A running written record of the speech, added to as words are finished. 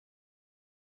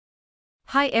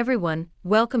Hi everyone,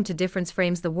 welcome to Difference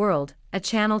Frames the World, a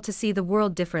channel to see the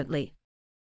world differently.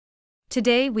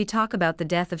 Today we talk about the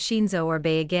death of Shinzo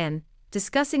Abe again,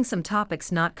 discussing some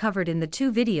topics not covered in the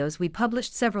two videos we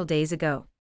published several days ago.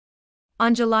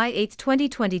 On July 8,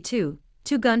 2022,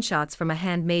 two gunshots from a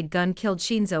handmade gun killed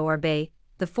Shinzo Abe,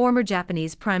 the former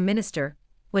Japanese Prime Minister,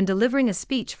 when delivering a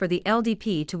speech for the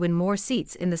LDP to win more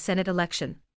seats in the Senate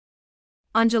election.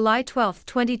 On July 12,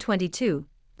 2022,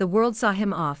 the world saw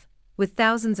him off, with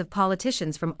thousands of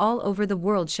politicians from all over the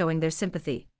world showing their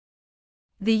sympathy.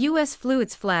 The US flew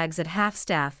its flags at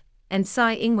half-staff, and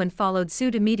Tsai Ing-wen followed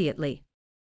suit immediately.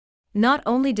 Not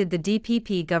only did the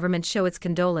DPP government show its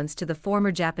condolence to the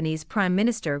former Japanese Prime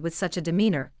Minister with such a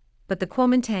demeanor, but the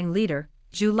Kuomintang leader,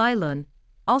 Zhu Lailun,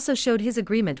 also showed his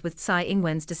agreement with Tsai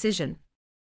Ing-wen's decision.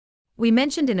 We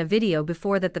mentioned in a video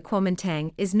before that the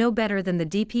Kuomintang is no better than the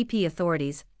DPP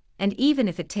authorities, and even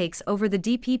if it takes over the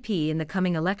DPP in the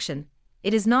coming election,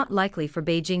 it is not likely for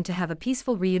Beijing to have a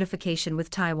peaceful reunification with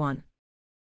Taiwan.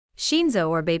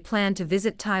 Shinzo Abe planned to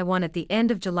visit Taiwan at the end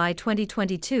of July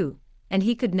 2022, and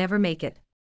he could never make it.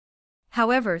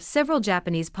 However, several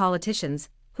Japanese politicians,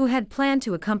 who had planned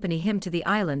to accompany him to the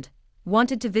island,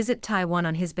 wanted to visit Taiwan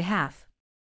on his behalf.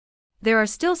 There are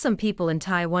still some people in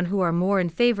Taiwan who are more in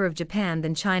favor of Japan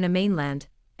than China mainland,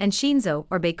 and Shinzo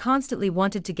Abe constantly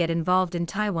wanted to get involved in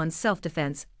Taiwan's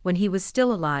self-defense when he was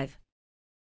still alive.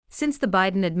 Since the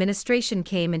Biden administration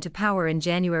came into power in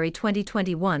January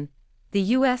 2021, the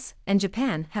US and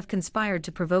Japan have conspired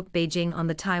to provoke Beijing on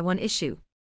the Taiwan issue.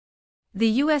 The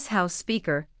US House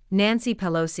Speaker, Nancy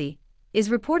Pelosi, is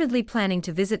reportedly planning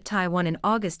to visit Taiwan in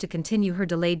August to continue her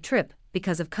delayed trip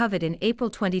because of COVID in April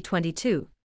 2022.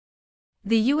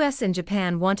 The US and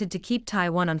Japan wanted to keep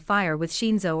Taiwan on fire with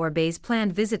Shinzo Abe's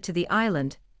planned visit to the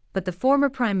island, but the former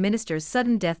Prime Minister's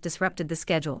sudden death disrupted the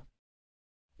schedule.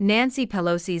 Nancy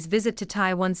Pelosi's visit to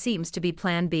Taiwan seems to be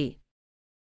Plan B.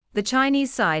 The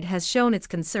Chinese side has shown its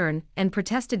concern and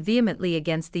protested vehemently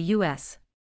against the US.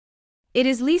 It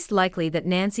is least likely that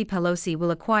Nancy Pelosi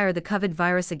will acquire the COVID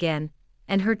virus again,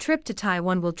 and her trip to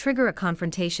Taiwan will trigger a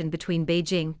confrontation between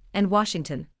Beijing and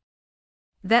Washington.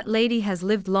 That lady has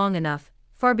lived long enough,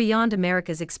 far beyond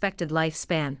America's expected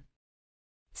lifespan.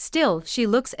 Still, she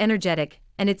looks energetic,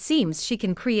 and it seems she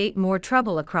can create more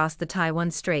trouble across the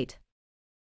Taiwan Strait.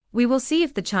 We will see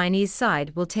if the Chinese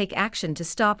side will take action to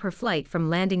stop her flight from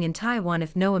landing in Taiwan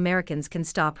if no Americans can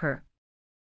stop her.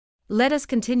 Let us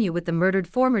continue with the murdered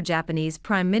former Japanese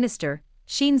Prime Minister,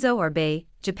 Shinzo Abe,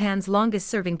 Japan's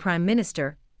longest-serving Prime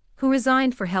Minister, who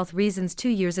resigned for health reasons 2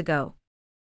 years ago.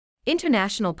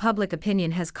 International public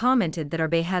opinion has commented that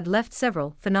Abe had left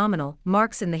several phenomenal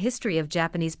marks in the history of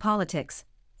Japanese politics,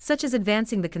 such as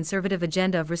advancing the conservative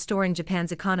agenda of restoring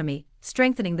Japan's economy,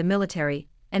 strengthening the military,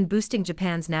 and boosting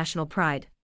Japan's national pride.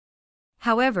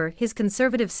 However, his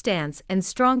conservative stance and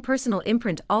strong personal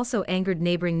imprint also angered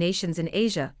neighboring nations in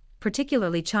Asia,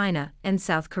 particularly China and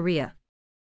South Korea.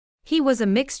 He was a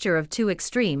mixture of two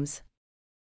extremes.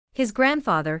 His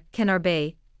grandfather, Ken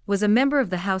Abe, was a member of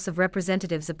the House of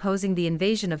Representatives opposing the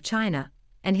invasion of China,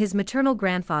 and his maternal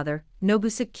grandfather,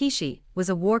 Nobusuke Kishi, was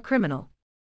a war criminal.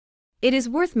 It is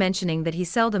worth mentioning that he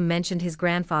seldom mentioned his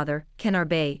grandfather, Ken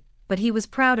Abe, but he was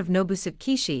proud of Nobusuke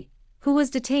Kishi, who was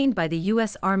detained by the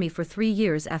US Army for 3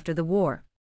 years after the war.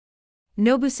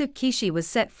 Nobusuke Kishi was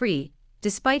set free,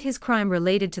 despite his crime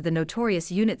related to the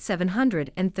notorious Unit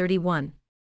 731.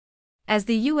 As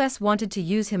the US wanted to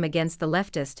use him against the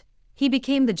leftist, he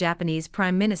became the Japanese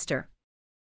Prime Minister.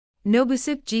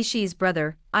 Nobusuke Kishi's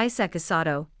brother, Isaac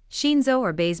Isato, Shinzo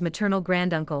Abe's maternal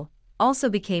granduncle, also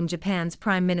became Japan's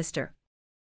Prime Minister.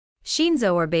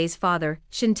 Shinzo Abe's father,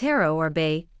 Shintaro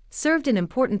Abe, served in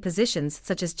important positions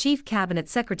such as Chief Cabinet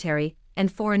Secretary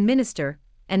and Foreign Minister,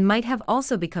 and might have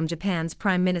also become Japan's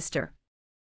Prime Minister.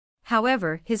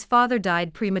 However, his father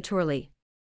died prematurely.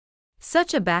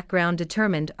 Such a background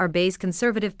determined Abe's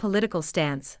conservative political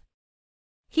stance.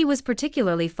 He was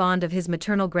particularly fond of his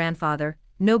maternal grandfather,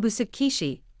 Nobusuke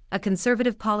Kishi, a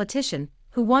conservative politician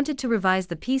who wanted to revise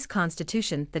the peace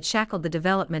constitution that shackled the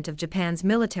development of Japan's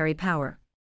military power.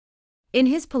 In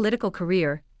his political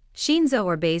career,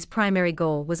 Shinzo Abe's primary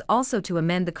goal was also to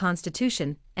amend the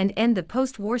constitution and end the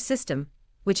post-war system,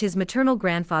 which his maternal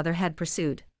grandfather had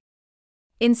pursued.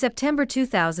 In September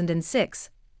 2006,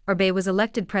 Abe was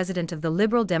elected president of the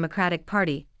Liberal Democratic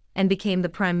Party and became the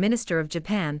Prime Minister of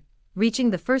Japan, reaching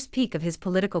the first peak of his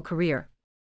political career.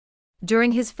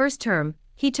 During his first term,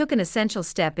 he took an essential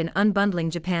step in unbundling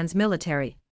Japan's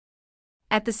military.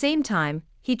 At the same time,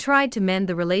 he tried to mend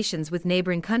the relations with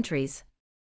neighboring countries.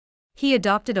 He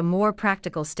adopted a more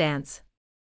practical stance.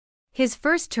 His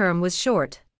first term was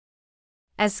short.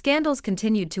 As scandals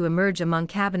continued to emerge among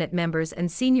cabinet members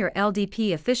and senior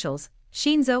LDP officials,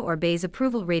 Shinzo Abe's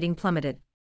approval rating plummeted.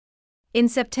 In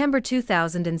September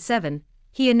 2007,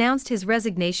 he announced his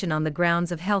resignation on the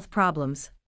grounds of health problems.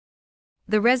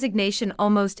 The resignation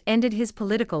almost ended his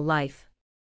political life.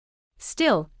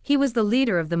 Still, he was the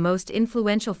leader of the most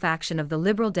influential faction of the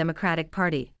Liberal Democratic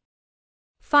Party.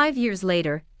 5 years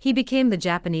later, he became the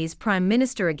Japanese Prime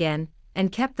Minister again,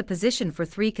 and kept the position for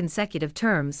 3 consecutive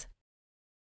terms.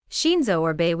 Shinzo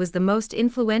Abe was the most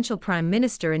influential prime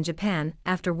minister in Japan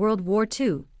after World War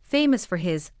II, famous for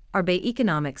his Abe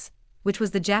economics, which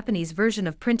was the Japanese version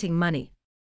of printing money.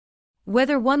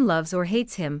 Whether one loves or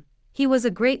hates him, he was a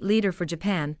great leader for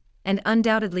Japan, and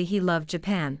undoubtedly he loved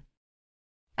Japan.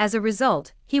 As a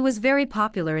result, he was very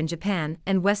popular in Japan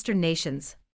and Western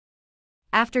nations.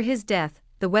 After his death,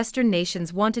 the Western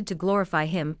nations wanted to glorify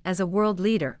him as a world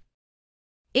leader.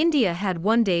 India had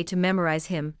 1 day to memorize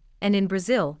him, and in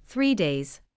Brazil, 3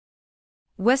 days.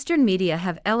 Western media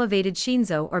have elevated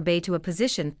Shinzo Abe to a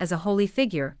position as a holy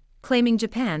figure, claiming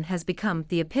Japan has become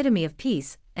the epitome of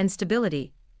peace and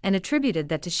stability, and attributed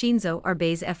that to Shinzo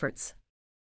Abe's efforts.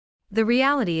 The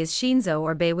reality is Shinzo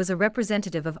Abe was a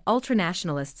representative of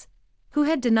ultranationalists, who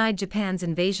had denied Japan's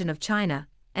invasion of China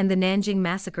and the Nanjing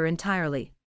massacre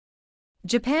entirely.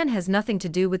 Japan has nothing to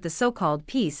do with the so-called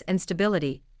peace and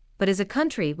stability, but is a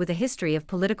country with a history of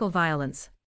political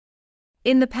violence.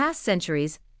 In the past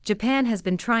centuries, Japan has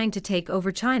been trying to take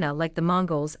over China like the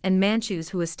Mongols and Manchus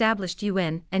who established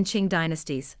Yuan and Qing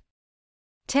dynasties.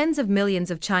 Tens of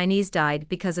millions of Chinese died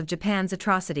because of Japan's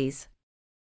atrocities.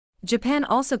 Japan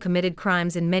also committed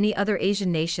crimes in many other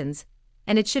Asian nations,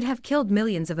 and it should have killed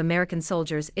millions of American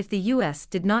soldiers if the US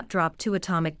did not drop 2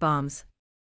 atomic bombs.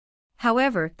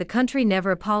 However, the country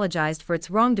never apologized for its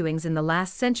wrongdoings in the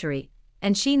last century,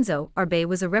 and Shinzo Abe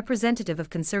was a representative of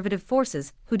conservative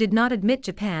forces who did not admit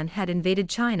Japan had invaded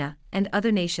China and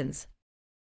other nations.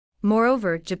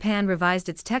 Moreover, Japan revised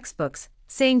its textbooks,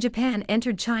 saying Japan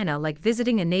entered China like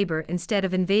visiting a neighbor instead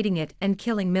of invading it and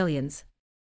killing millions.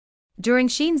 During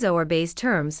Shinzo Abe's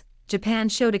terms, Japan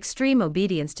showed extreme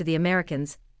obedience to the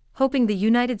Americans, hoping the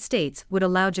United States would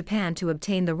allow Japan to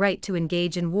obtain the right to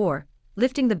engage in war,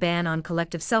 lifting the ban on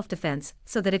collective self-defense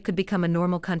so that it could become a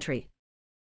normal country.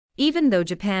 Even though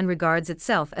Japan regards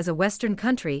itself as a Western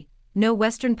country, no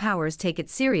Western powers take it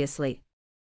seriously.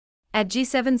 At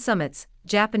G7 summits,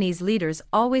 Japanese leaders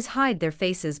always hide their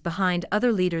faces behind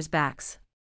other leaders' backs.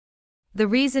 The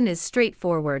reason is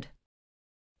straightforward.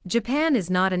 Japan is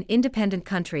not an independent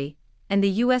country, and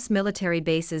the U.S. military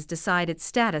bases decide its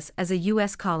status as a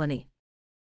U.S. colony.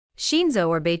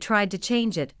 Shinzo Abe tried to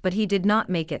change it, but he did not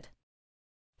make it.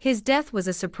 His death was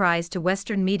a surprise to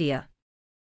Western media,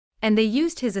 and they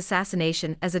used his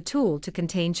assassination as a tool to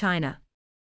contain China.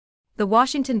 The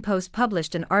Washington Post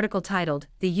published an article titled,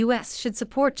 "The U.S. should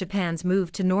support Japan's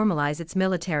move to normalize its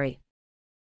military."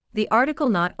 The article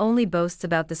not only boasts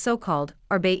about the so-called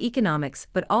Abe economics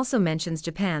but also mentions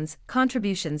Japan's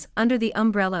contributions under the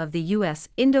umbrella of the U.S.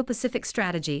 Indo-Pacific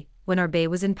strategy when Abe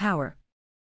was in power.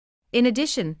 In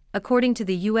addition, according to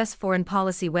the U.S. Foreign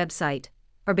Policy website,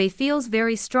 Abe feels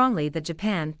very strongly that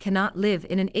Japan cannot live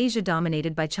in an Asia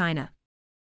dominated by China.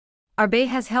 Abe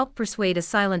has helped persuade a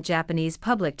silent Japanese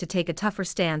public to take a tougher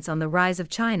stance on the rise of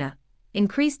China,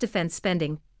 increase defense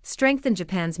spending, strengthen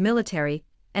Japan's military,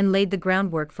 and laid the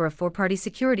groundwork for a 4-party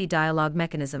security dialogue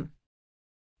mechanism.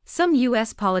 Some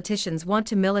U.S. politicians want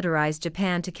to militarize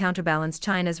Japan to counterbalance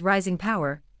China's rising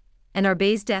power, and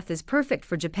Abe's death is perfect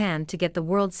for Japan to get the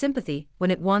world's sympathy when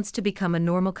it wants to become a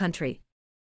normal country.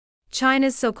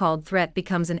 China's so-called threat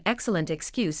becomes an excellent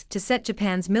excuse to set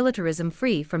Japan's militarism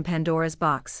free from Pandora's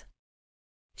box.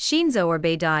 Shinzo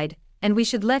Abe died, and we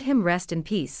should let him rest in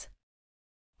peace.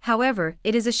 However,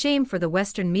 it is a shame for the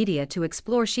Western media to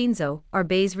explore Shinzo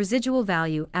Abe's residual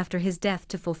value after his death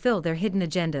to fulfill their hidden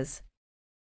agendas.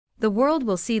 The world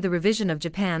will see the revision of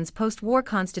Japan's post-war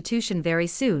constitution very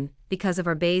soon because of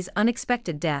Abe's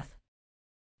unexpected death.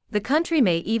 The country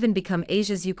may even become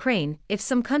Asia's Ukraine if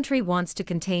some country wants to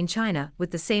contain China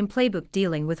with the same playbook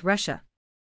dealing with Russia.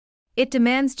 It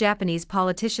demands Japanese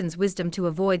politicians' wisdom to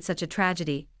avoid such a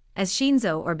tragedy, as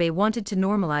Shinzo Abe wanted to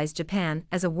normalize Japan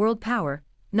as a world power,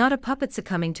 not a puppet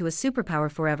succumbing to a superpower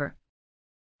forever.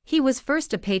 He was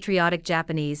first a patriotic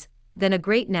Japanese, then a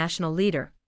great national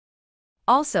leader.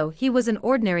 Also, he was an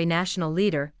ordinary national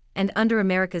leader, and under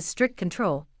America's strict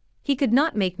control, he could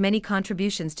not make many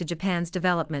contributions to Japan's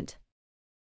development.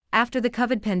 After the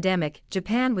COVID pandemic,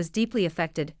 Japan was deeply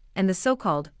affected, and the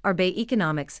so-called Abe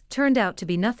economics turned out to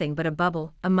be nothing but a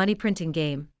bubble, a money-printing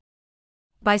game.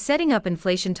 By setting up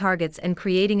inflation targets and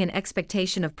creating an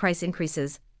expectation of price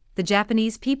increases, the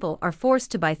Japanese people are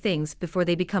forced to buy things before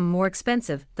they become more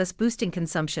expensive, thus boosting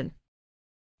consumption.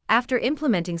 After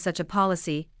implementing such a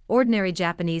policy, ordinary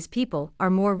Japanese people are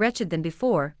more wretched than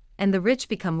before, and the rich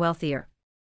become wealthier.